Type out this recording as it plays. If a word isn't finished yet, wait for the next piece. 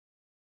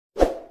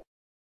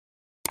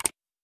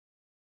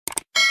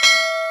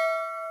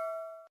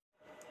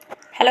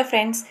Hello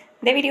friends,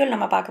 இந்த வீடியோவில்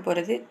நம்ம பார்க்க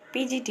போகிறது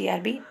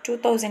PgTrb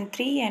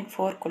 2003 and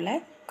 4 குள்ள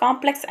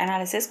complex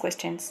analysis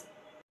questions.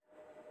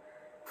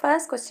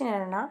 First question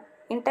என்னன்னா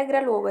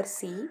integral over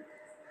c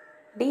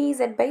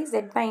dz by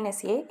z minus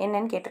a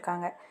என்னன்னு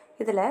கேட்டிருக்காங்க.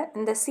 இதில்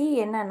இந்த c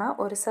என்னன்னா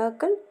ஒரு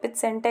circle with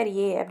center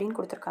a அப்படின்னு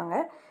கொடுத்துருக்காங்க.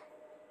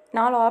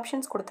 4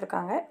 ஆப்ஷன்ஸ்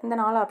கொடுத்துருக்காங்க. இந்த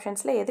 4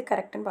 ஆப்ஷன்ஸில் எது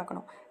கரெக்டுன்னு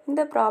பார்க்கணும்.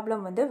 இந்த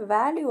ப்ராப்ளம் வந்து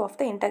வேல்யூ ஆஃப்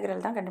த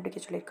இன்டெக்ரல் தான்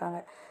கண்டுபிடிக்க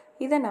சொல்லியிருக்காங்க.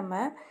 இதை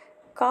நம்ம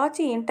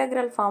காச்சி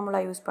இன்டெக்ரல் ஃபார்முலா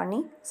யூஸ் பண்ணி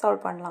சால்வ்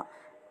பண்ணலாம்.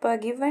 இப்போ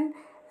கிவன்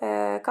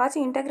காச்சி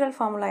இன்டெக்ரல்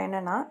ஃபார்முலா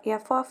என்னென்னா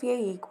f of a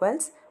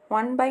equals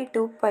 1 by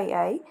 2 pi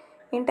I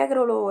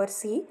integral over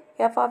c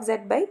f of z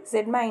by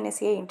z minus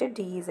a into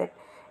dz.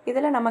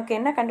 இதில் நமக்கு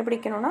என்ன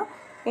கண்டுபிடிக்கணும்னா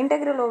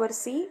integral over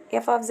c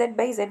f of z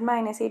by z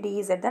minus a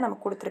dz தான்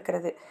நமக்கு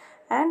கொடுத்துருக்கிறது.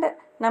 And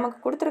நமக்கு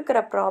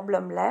கொடுத்துருக்கிற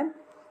ப்ராப்ளமில்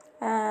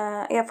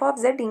f of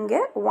z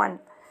இங்கே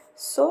 1.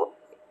 So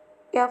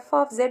f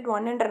of z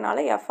 1ன்றனால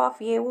f of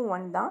aவும்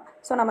 1 தான்.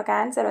 ஸோ நமக்கு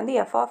ஆன்சர் வந்து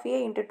f of a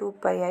into 2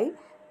 pi I,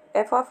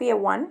 f of a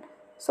 1,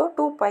 so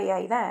 2 pi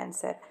I தான்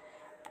answer.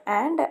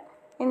 And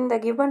in the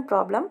given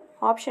problem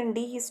option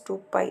D is 2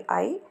 pi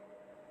I,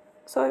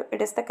 so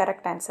it is the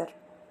correct answer.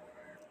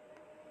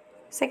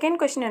 Second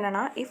question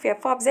என்னன்னா if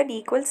f of z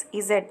equals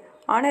z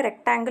on a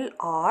rectangle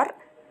R,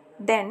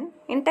 then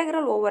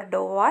integral over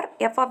dou R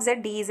f of z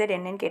dz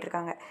என்னன்னு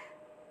கேட்டிருக்காங்க.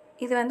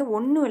 இது வந்து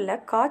ஒன்றும் இல்லை,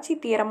 காச்சி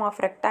theorem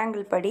of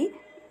rectangle படி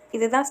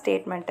இதுதான்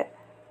statement.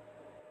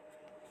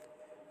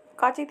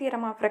 Cauchy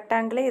theorem of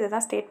ரெக்டாங்கிளே இது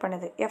தான் ஸ்டேட்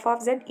பண்ணுது. f of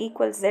z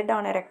equals z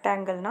on a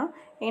rectangle-னா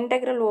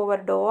integral over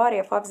dou R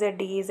f of z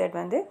dz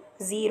வந்து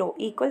 0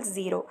 equals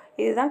 0.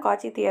 இதுதான்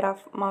காச்சி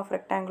தியரம் ஆஃப்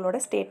ரெக்டாங்கிளோட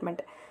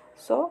ஸ்டேட்மெண்ட்.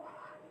 ஸோ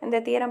இந்த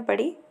தியரம்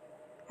படி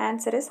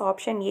answer is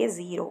option A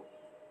 0.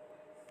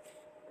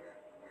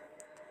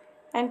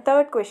 And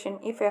third question,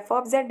 if f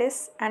of z is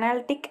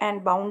analytic and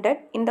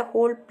bounded in the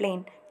whole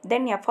plane,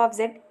 then f of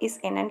z is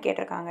என்னன்னு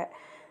கேட்டிருக்காங்க.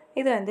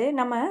 இது வந்து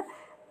நம்ம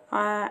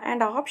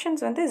and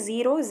options வந்து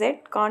 0 z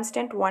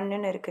constant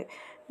 1ன்னு இருக்குது.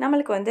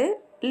 நம்மளுக்கு வந்து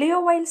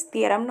லியோவைல்ஸ்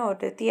தியரம்னு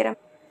ஒரு தியரம்.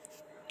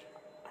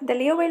 அந்த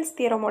லியோவைல்ஸ்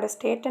தியரமோட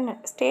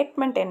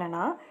ஸ்டேட்மெண்ட்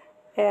என்னென்னா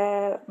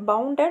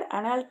bounded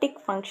analytic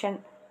function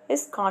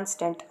is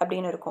constant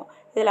அப்படின்னு இருக்கும்.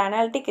 இதில்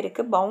அனாலிட்டிக்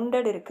இருக்குது,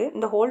 பவுண்டட் இருக்குது,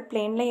 இந்த ஹோல்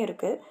பிளேன்லேயும்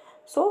இருக்குது.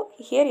 So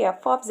here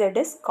f of z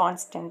is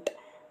constant.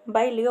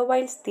 By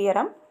Liouville's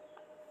theorem,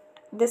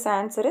 this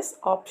answer is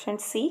option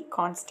C,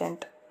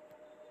 constant.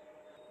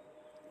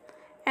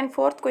 And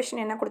fourth question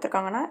என்ன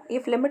கொடுத்துருக்காங்கன்னா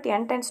if limit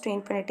n tends to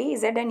infinity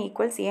zn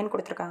equals aன்னு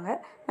கொடுத்துருக்காங்க.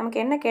 நமக்கு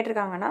என்ன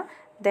கேட்டிருக்காங்கன்னா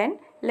then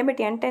limit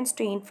n tends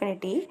to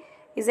infinity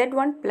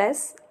z1 plus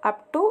up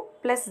to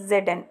plus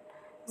zn,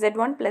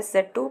 z1 plus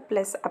z2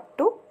 plus up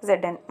to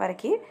zn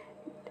வரைக்கும்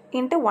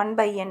into 1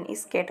 by n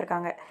is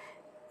கேட்டிருக்காங்க.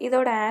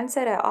 இதோட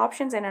answer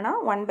options என்னென்னா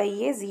 1 by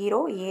a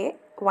 0 a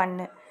 1.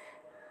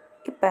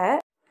 இப்போ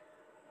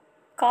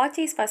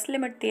Cauchy's first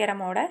limit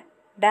தியரமோட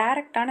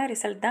டைரக்டான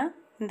result தான்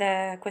இந்த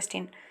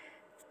question.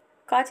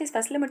 Cauchy's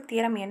first limit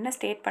theorem என்ன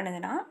state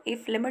பண்ணுதுன்னா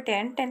if limit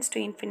n tends to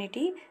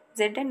infinity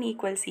zn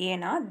equals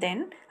aனா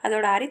தென்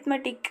அதோட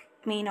அரித்மெட்டிக்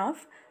மீன்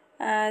ஆஃப்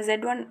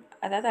z1,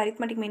 அதாவது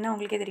அரித்மெட்டிக் மீன்னா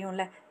உங்களுக்கே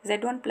தெரியும்ல,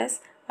 z1 plus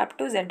up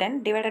to zn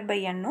divided by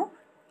என்னும்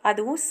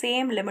அதுவும்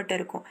சேம் லிமிட்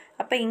இருக்கும்.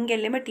 அப்போ இங்கே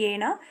லிமிட்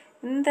ஏனா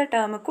இந்த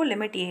டேர்முக்கும்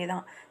லிமிட் ஏ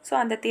தான். ஸோ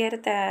அந்த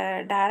தியரத்தை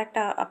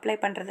டைரெக்டாக அப்ளை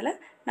பண்ணுறதுல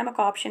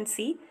நமக்கு ஆப்ஷன்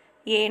சி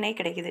ஏனே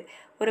கிடைக்குது.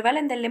 ஒருவேளை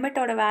இந்த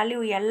லிமிட்டோட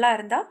வேல்யூ எல்லாம்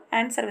இருந்தால்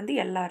ஆன்சர் வந்து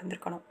எல்லாம்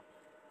இருந்திருக்கணும்.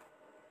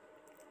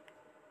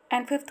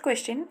 And fifth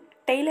question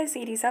Taylor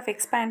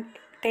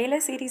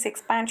series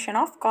expansion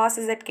of cos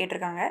z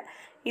கேட்டிருக்காங்க.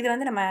 இது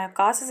வந்து நம்ம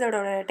cos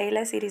z-ஓட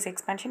டெய்லர் சீரீஸ்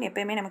எக்ஸ்பேன்ஷன்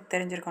எப்போயுமே நமக்கு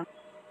தெரிஞ்சிருக்கணும்.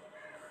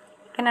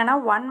 என்னென்னா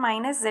 1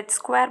 minus z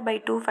square by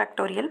 2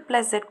 factorial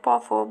plus z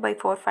power 4 by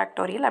 4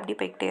 factorial அப்படி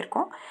போய்கிட்டே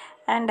இருக்கும்.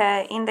 அண்ட்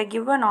இந்த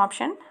கிவன்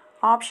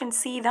ஆப்ஷன்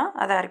சி தான்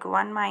அதாக இருக்குது.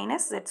 1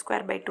 minus z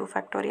square by 2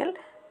 factorial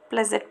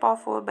plus z power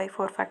 4 by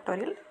 4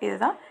 factorial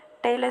இதுதான்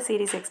Taylor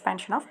series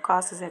expansion of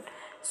cos z.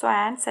 So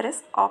answer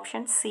is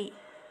option C.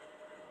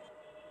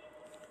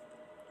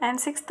 And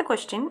sixth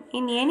question,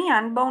 in any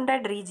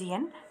unbounded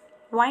region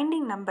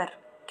winding number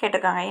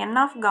கேட்டிருக்காங்க. n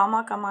of gamma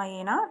comma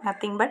a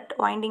nothing but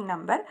winding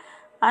number.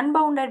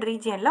 unbounded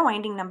regionல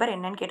winding number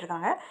என்னன்னு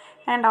கேட்டிருக்காங்க.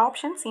 and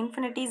options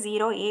infinity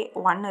 0 a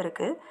 1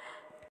 இருக்குது.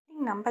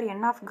 winding number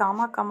n of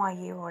gamma comma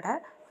a ஓட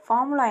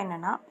formula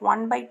என்னென்னா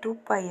 1 by 2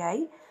 pi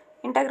I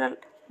integral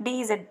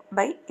dz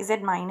by z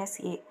minus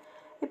a.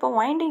 இப்போ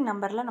winding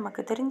நம்பரில்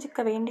நமக்கு தெரிஞ்சிக்க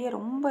வேண்டிய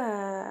ரொம்ப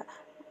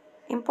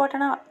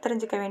இம்பார்ட்டண்ட்டாக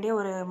தெரிஞ்சிக்க வேண்டிய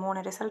ஒரு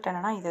 3 ரிசல்ட்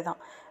என்னென்னா இதுதான்.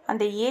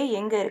 அந்த ஏ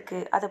எங்கே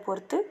இருக்குது அதை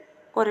பொறுத்து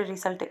ஒரு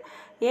ரிசல்ட்டு.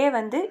 ஏ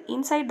வந்து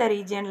இன்சைட் த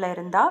ரீஜியனில்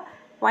இருந்தால்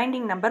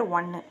winding number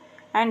 1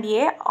 and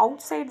A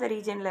out side the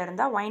ரீஜியனில்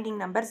இருந்தால் winding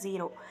number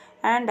 0.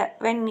 And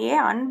when A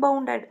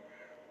unbounded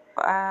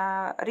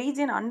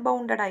region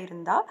அன்பவுண்டடாக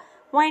இருந்தால்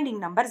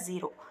வைண்டிங் நம்பர்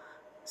 0.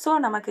 ஸோ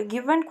நமக்கு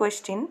given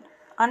question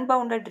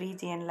unbounded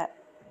ரீஜியனில்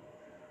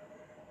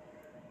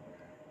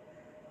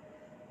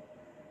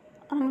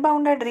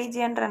unbounded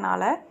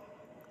ரீஜியன்றனால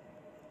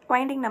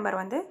winding number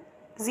வந்து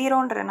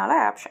 0ன்றனால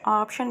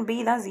ஆப்ஷன் பி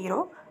தான் 0.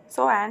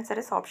 So answer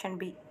is option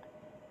B.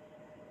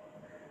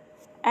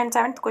 And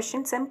 7th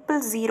question simple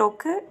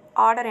ஜீரோக்கு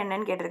order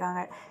என்னன்னு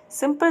கேட்டிருக்காங்க.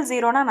 Simple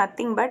ஜீரோனா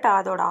nothing but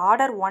அதோட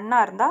order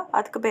 1ஆக இருந்தால்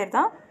அதுக்கு பேர்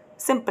தான்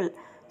சிம்பிள்.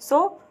 ஸோ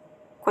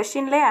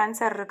கொஸ்டின்லேயே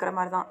ஆன்சர் இருக்கிற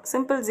மாதிரி தான்.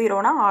 சிம்பிள்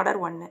ஜீரோனா ஆர்டர்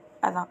 1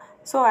 அதான்.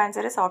 So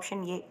answer is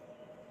option A.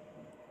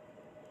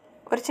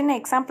 ஒரு சின்ன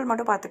எக்ஸாம்பிள்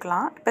மட்டும்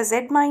பார்த்துக்கலாம். இப்போ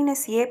z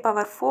minus a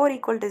power 4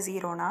 equal to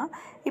 0னா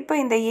இப்போ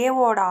இந்த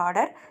ஏவோட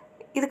ஆர்டர்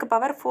இதுக்கு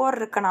பவர் 4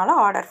 இருக்கனால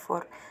ஆர்டர்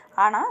 4.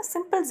 ஆனால்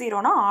சிம்பிள்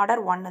ஜீரோனா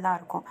ஆர்டர் 1 தான்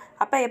இருக்கும்.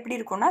 அப்போ எப்படி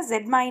இருக்கும்னா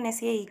z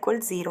மைனஸ் ஏ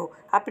ஈக்குவல் 0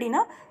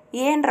 அப்படின்னா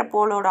ஏன்ற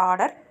போலோட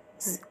ஆர்டர்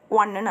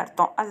 1ன்னு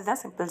அர்த்தம்.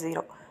 அதுதான் simple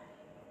zero.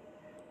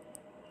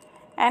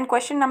 And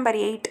question number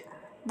 8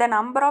 the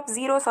number of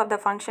zeros of the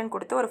function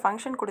கொடுத்து ஒரு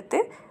ஃபங்க்ஷன் கொடுத்து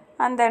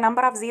அந்த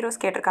நம்பர் ஆஃப்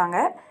ஜீரோஸ் கேட்டிருக்காங்க.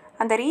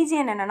 அந்த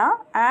ரீஜியன் என்னென்னா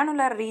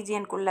ஆனுலர்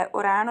ரீஜியனுக்குள்ளே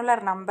ஒரு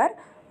annular number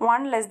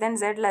 1 less than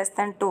z less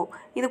than 2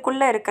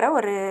 இதுக்குள்ளே இருக்கிற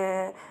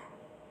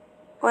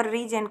ஒரு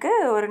ரீஜியனுக்கு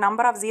ஒரு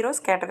நம்பர் ஆஃப் ஜீரோஸ்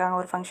கேட்டிருக்காங்க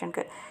ஒரு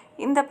ஃபங்க்ஷனுக்கு.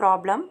 இந்த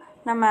ப்ராப்ளம்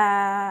நம்ம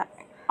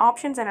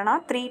ஆப்ஷன்ஸ் என்னென்னா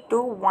 3,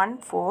 2, 1,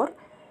 4.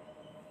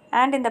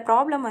 அண்ட் இந்த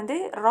ப்ராப்ளம் வந்து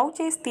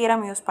ரவுச்சேஸ்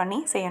தியரம் யூஸ் பண்ணி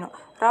செய்யணும்.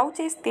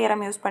 ரவுச்சேஸ்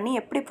தியரம் யூஸ் பண்ணி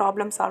எப்படி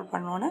ப்ராப்ளம் சால்வ்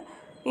பண்ணணும்னு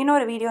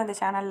இன்னொரு வீடியோ அந்த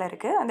சேனலில்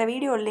இருக்குது. அந்த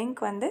வீடியோ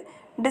லிங்க் வந்து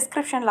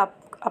டிஸ்கிரிப்ஷனில்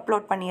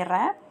அப்லோட்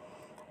பண்ணிடுறேன்.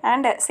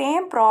 அண்ட்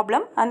சேம்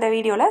ப்ராப்ளம் அந்த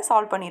வீடியோவில்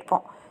சால்வ்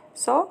பண்ணியிருப்போம்.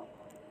 ஸோ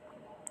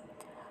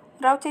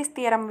ரவுச்சேஸ்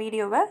தியரம்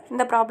வீடியோவை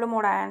இந்த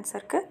ப்ராப்ளமோட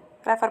ஆன்சருக்கு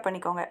ரெஃபர்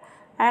பண்ணிக்கோங்க.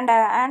 அண்ட்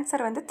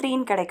ஆன்சர் வந்து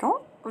 3ன்னு கிடைக்கும்,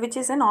 which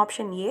is in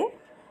option A.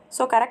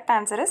 So correct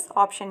answer is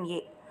option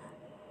A.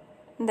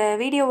 இந்த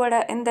வீடியோவோட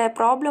இந்த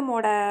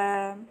ப்ராப்ளமோட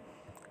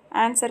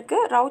ஆன்சருக்கு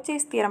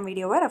ரவுச்சேஸ் தியரம்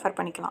வீடியோவை ரெஃபர்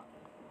பண்ணிக்கலாம்.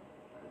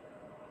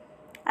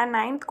 And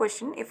 9th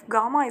question if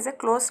gamma is a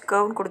closed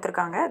கர்வ்னு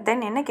கொடுத்துருக்காங்க.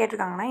 தென் என்ன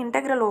கேட்டிருக்காங்கன்னா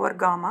integral over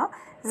gamma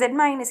z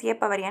minus a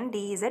power n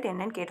dz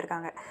என்னன்னு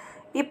கேட்டிருக்காங்க.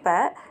 இப்போ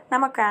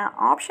நமக்கு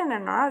ஆப்ஷன்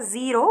என்னன்னா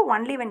 0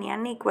 ஒன்லி when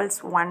n ஈக்குவல்ஸ்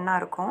 1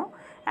 இருக்கும்.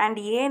 அண்ட்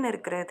ஏன்னு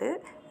இருக்கிறது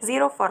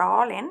 0 for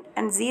all n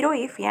and 0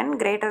 if n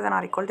greater than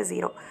or equal to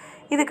 0.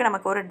 இதுக்கு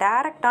நமக்கு ஒரு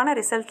டைரக்டான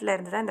ரிசல்ட்டில்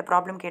இருந்து தான் இந்த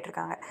ப்ராப்ளம்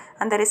கேட்டிருக்காங்க.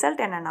 அந்த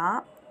ரிசல்ட் என்னென்னா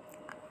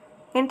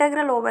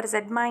integral over z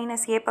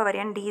minus a power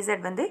n dz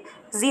வந்து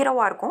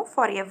 0வாக இருக்கும்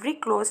for every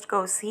closed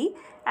curve c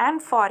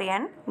and for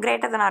n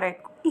greater than or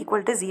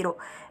equal to 0.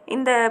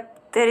 இந்த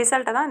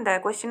ரிசல்ட்டை தான் இந்த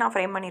கொஸ்டினாக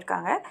ஃப்ரேம்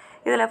பண்ணியிருக்காங்க.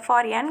 இதில்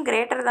for n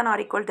greater than or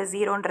equal to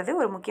 0ன்றது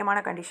ஒரு முக்கியமான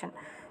கண்டிஷன்.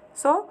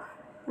 ஸோ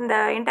இந்த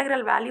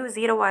இன்டெக்ரல் வேல்யூ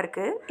 0வாக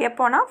இருக்குது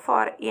எப்போனா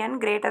for n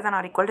greater than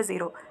or equal to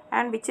 0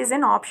 and which is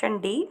in option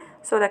D.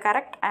 So the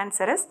correct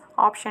answer is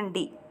option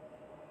D.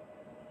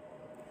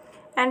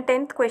 And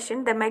 10th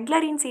question the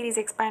Maclaurin series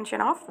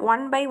expansion of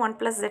 1/1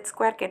 +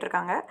 z²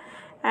 கேட்டிருக்காங்க.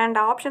 And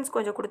options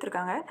கொஞ்சம்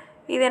கொடுத்துருக்காங்க.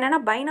 இது என்னென்னா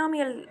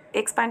binomial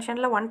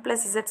எக்ஸ்பேன்ஷனில் 1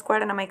 +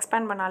 z² நம்ம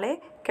expand பண்ணாலே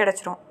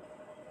கிடச்சிரும்.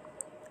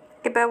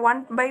 இப்போ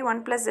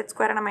 1/1 +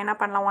 z² நம்ம என்ன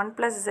பண்ணலாம், 1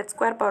 +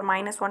 z² பவர்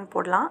 -1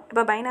 போடலாம்.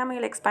 இப்போ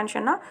binomial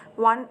எக்ஸ்பேன்ஷன்னா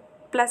 1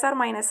 plus R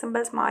minus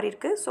symbols மாறி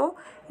இருக்குது. ஸோ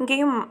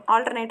இங்கேயும்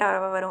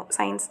ஆல்டர்னேட்டாக வரும்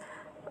science.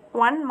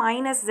 1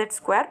 - z²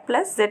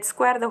 +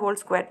 z² the whole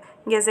square.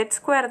 இங்கே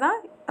z² தான்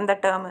அந்த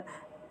term.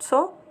 So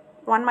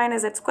 1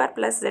 - z²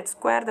 +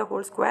 z² the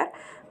whole square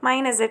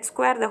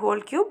 -z² the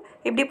whole cube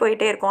இப்படி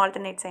போயிட்டே இருக்கும்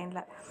ஆல்டர்னேட்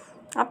சைனில்.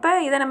 அப்போ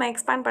இதை நம்ம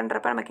எக்ஸ்பேண்ட்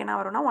பண்ணுறப்ப நமக்கு என்ன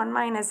வரும்னா 1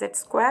 - z²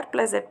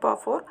 + z⁴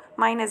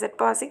 -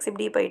 z⁶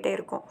 இப்படி போயிட்டே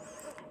இருக்கும்.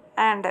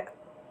 அண்ட்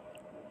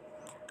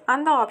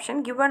அந்த ஆப்ஷன்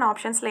கிவன்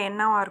ஆப்ஷன்ஸில்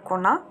என்னவாக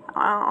இருக்கும்னா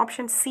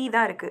ஆப்ஷன் சி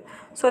தான் இருக்குது.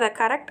 So the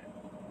correct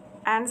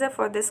answer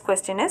for this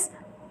question is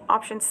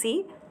option C,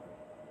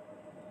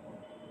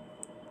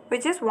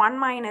 which is 1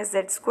 -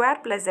 z²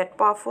 + z⁴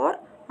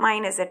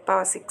 -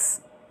 z⁶.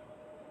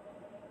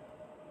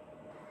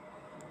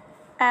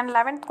 And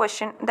 11th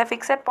question the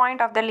fixed point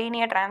of the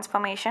linear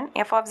transformation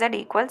f of z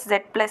equals z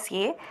plus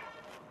a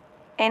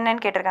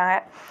என்னன்னு கேட்டிருக்காங்க.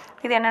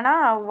 இது என்னென்னா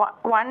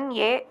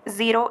 1a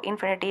 0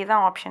 infinity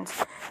தான் options.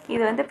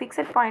 இது வந்து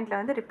fixed பாயிண்டில்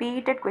வந்து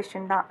repeated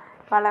question தான்.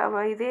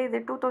 இது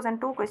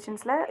 2002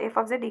 கொஸ்டின்ஸில் f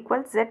of z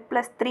equals z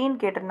plus 3ன்னு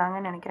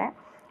கேட்டிருந்தாங்கன்னு நினைக்கிறேன்.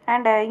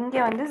 அண்ட்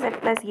இங்கே வந்து z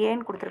plus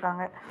aன்னு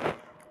கொடுத்துருக்காங்க.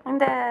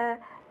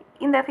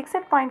 இந்த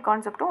ஃபிக்ஸட் பாயிண்ட்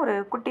கான்செப்டும் ஒரு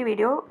குட்டி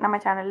வீடியோ நம்ம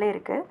சேனல்லே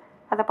இருக்குது,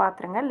 அதை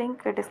பார்த்துருங்க.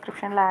 லிங்க்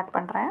டிஸ்கிரிப்ஷனில் ஆட்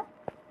பண்ணுறேன்.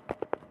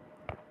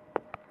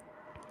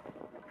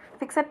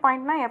 Fixed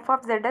பாயிண்ட்னா f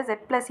of z z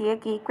plus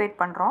aக்கு equate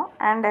பண்ணுறோம்.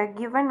 அண்ட்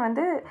கிவன்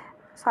வந்து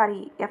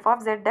f of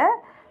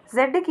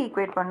zக்கு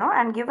ஈக்குவேட் பண்ணோம்.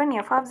 And given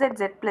f of z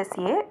z plus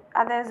a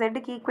அதை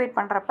zக்கு ஈக்குவேட்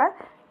பண்ணுறப்ப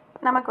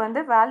நமக்கு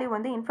வந்து வேல்யூ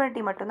வந்து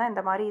இன்ஃபினிட்டி மட்டும்தான்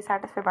இந்த மாதிரி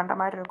சாட்டிஸ்ஃபை பண்ணுற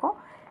மாதிரி இருக்கும்.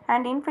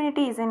 And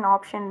infinity is in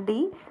option D.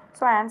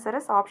 So answer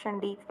is option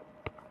D.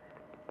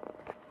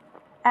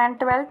 And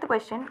 12th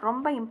question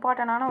ரொம்ப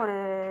இம்பார்ட்டண்டான ஒரு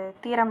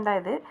தியரம் தான்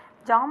இது.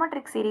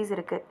 ஜாமெட்ரிக் சீரீஸ்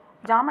இருக்குது.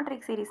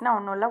 ஜாமெட்ரிக் சீரீஸ்னால்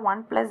ஒன்றும் இல்லை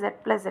 1 + z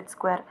 +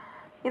 z².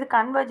 இது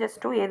கன்வர்ஜஸ்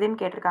டு எதுன்னு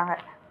கேட்டிருக்காங்க.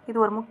 இது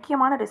ஒரு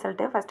முக்கியமான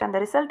ரிசல்ட்டு. ஃபஸ்ட் அந்த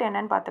ரிசல்ட்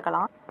என்னன்னு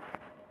பார்த்துக்கலாம்.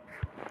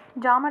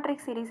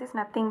 Geometric series is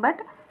nothing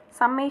but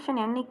summation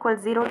n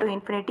 = 0 to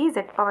infinity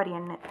z power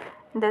n.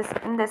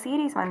 இந்த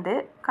சீரீஸ் வந்து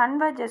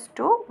converges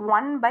to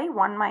 1 by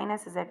 1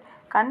 minus z.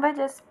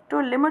 converges to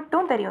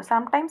லிமிட்டும் தெரியும்.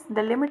 சம்டைம்ஸ்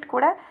இந்த லிமிட்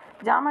கூட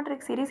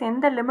ஜாமெட்ரிக் சீரீஸ்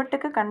எந்த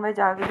லிமிட்டுக்கு கன்வெர்ஜ்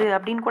ஆகுது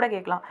அப்படின்னு கூட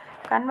கேட்கலாம்.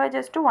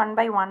 converges to 1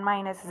 by 1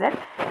 minus z.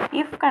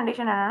 If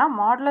condition என்னென்னா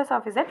modulus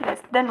of z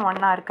less than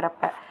 1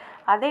 இருக்கிறப்ப.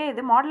 அதே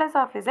இது modulus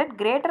of z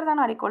greater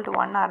than R equal to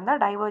 1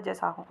 இருந்தால்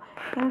டைவர்ஜஸ் ஆகும்.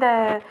 இந்த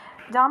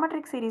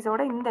ஜாமெட்ரிக்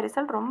சீரீஸோட இந்த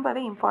ரிசல்ட்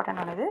ரொம்பவே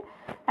இம்பார்ட்டன்ட் ஆனது.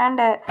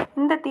 அண்ட்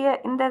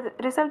இந்த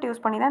ரிசல்ட்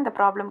யூஸ் பண்ணி தான் இந்த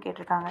ப்ராப்ளம்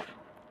கேட்டிருக்காங்க.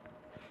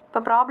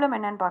 இப்போ ப்ராப்ளம்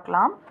என்னன்னு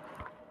பார்க்கலாம்.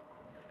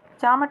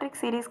 ஜாமெட்ரிக்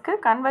சீரீஸ்க்கு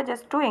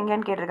கன்வர்ஜஸ் டு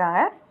எங்கேன்னு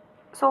கேட்டிருக்காங்க.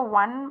 ஸோ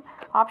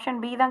ஆப்ஷன்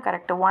பி தான்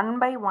correct. 1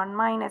 by 1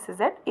 minus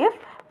z if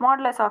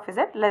modulus of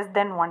z less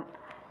than 1.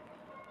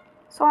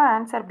 So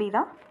answer B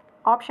தான்,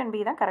 ஆப்ஷன்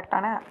பி தான்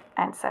கரெக்டான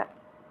ஆன்சர்.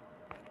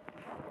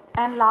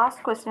 அண்ட்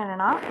லாஸ்ட் கொஸ்டின்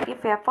என்னென்னா,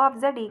 if F of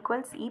z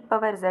equals e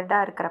power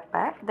ஜெட்டாக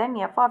இருக்கிறப்ப தென்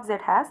F of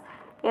z has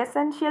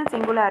essential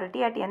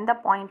singularity at எந்த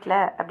பாயிண்டில்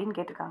அப்படின்னு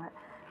கேட்டிருக்காங்க.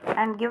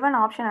 And given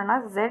option என்னன்னா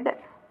z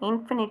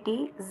இன்ஃபினிட்டி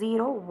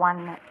 0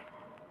 1.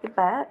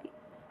 இப்போ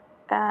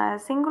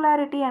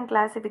சிங்குலாரிட்டி அண்ட்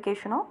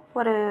கிளாசிஃபிகேஷனும்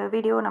ஒரு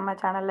வீடியோ நம்ம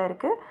சேனலில்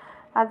இருக்குது.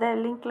 அதை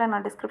லிங்க்கில்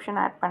நான் டிஸ்கிரிப்ஷன்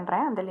ஆட்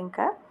பண்ணுறேன், அந்த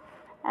லிங்க்கை.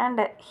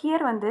 அண்ட்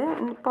ஹியர் வந்து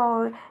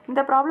இப்போது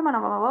இந்த ப்ராப்ளமை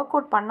நம்ம ஒர்க்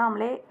அவுட்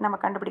பண்ணாமலே நம்ம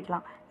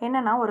கண்டுபிடிக்கலாம்.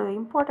 என்னென்னா ஒரு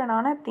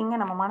இம்பார்ட்டண்டான திங்கை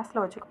நம்ம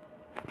மனசில் வச்சுக்கணும்.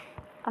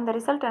 அந்த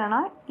ரிசல்ட்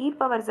என்னென்னா e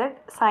power z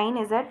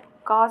sign z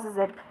cos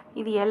z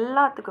இது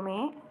எல்லாத்துக்குமே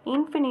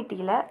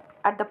இன்ஃபினிட்டியில்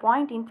at the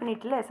point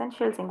இன்ஃபினிட்டியில்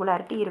essential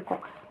singularity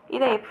இருக்கும்.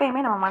 இதை எப்போயுமே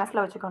நம்ம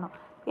மனசில் வச்சுக்கணும்.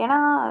 ஏன்னா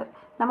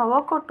நம்ம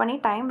ஒர்க் அவுட் பண்ணி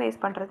டைம்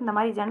வேஸ்ட் பண்ணுறது, இந்த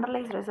மாதிரி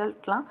ஜென்ரலைஸ்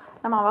ரிசல்ட்லாம்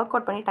நம்ம ஒர்க்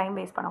அவுட் பண்ணி டைம்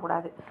வேஸ்ட்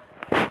பண்ணக்கூடாது.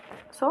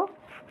 ஸோ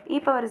இ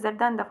பவர் z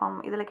தான் இந்த ஃபார்ம்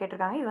இதில்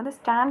கேட்டிருக்காங்க. இது வந்து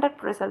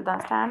ஸ்டாண்டர்ட் ரிசல்ட்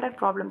தான், ஸ்டாண்டர்ட்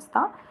ப்ராப்ளம்ஸ்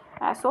தான்.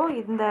 ஸோ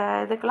இந்த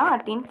இதுக்கெலாம்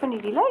அட்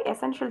இன்ஃபினிட்டியில்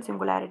எசென்ஷியல்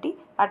சிங்குலாரிட்டி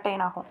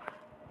அட்டைன் ஆகும்.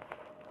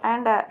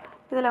 அண்ட்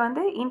இதில்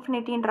வந்து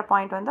இன்ஃபினிட்டின்ற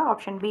பாயிண்ட் வந்து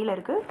ஆப்ஷன் பியில்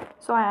இருக்குது.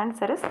 So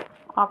answer is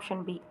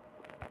option B.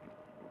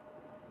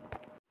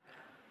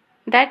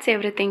 That's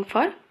everything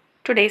for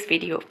today's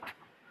video.